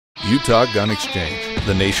Utah Gun Exchange,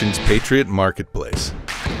 the nation's Patriot marketplace.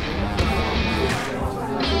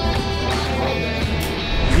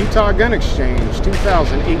 Utah Gun Exchange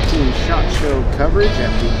 2018 SHOT Show coverage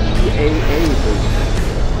at the EAA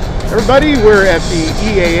booth. Everybody, we're at the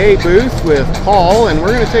EAA booth with Paul, and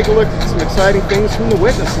we're going to take a look at some exciting things from the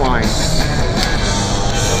witness line.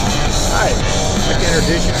 Hi, I'd like to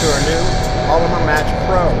introduce you to our new Polymer Match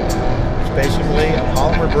Pro. It's basically a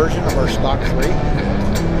polymer version of our stock 3.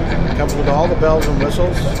 It comes with all the bells and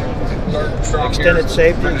whistles, extended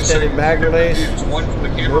safety, extended mag release,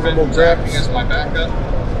 movable grips,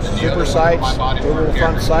 super sights, movable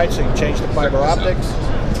front sights so you can change the fiber optics,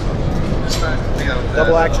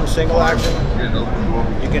 double action, single action.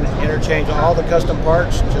 You can interchange all the custom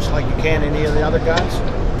parts just like you can any of the other guns,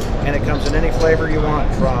 and it comes in any flavor you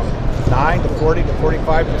want, from 9 to 40 to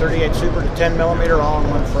 45 to 38 super to 10 millimeter, all in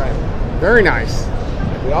one frame. Very nice.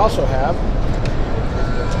 We also have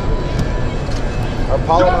our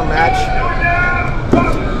Polymer Match,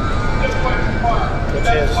 which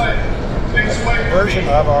is a version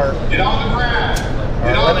of our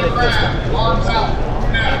limited pistol.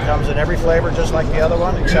 It comes in every flavor just like the other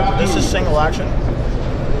one, except for this is single action.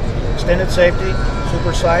 Extended safety,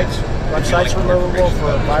 super sights, front sights removable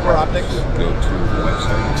for fiber optics.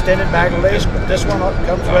 Extended mag release, but this one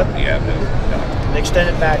comes with an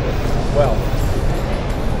extended mag as well.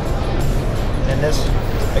 And this,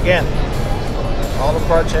 again, all the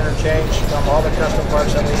parts interchange from all the custom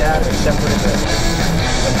parts that we have, except for this.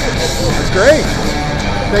 That's great.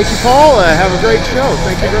 Thank you, Paul. Have a great show.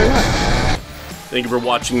 Thank you very much. Thank you for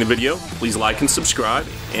watching the video. Please like and subscribe,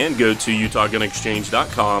 and go to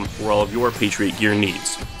UtahGunExchange.com for all of your Patriot gear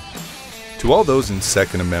needs. To all those in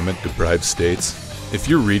Second Amendment deprived states, if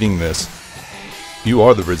you're reading this, you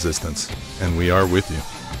are the resistance, and we are with you.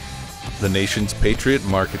 The nation's Patriot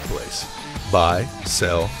marketplace. Buy,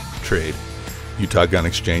 sell, trade.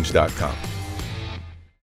 UtahGunExchange.com.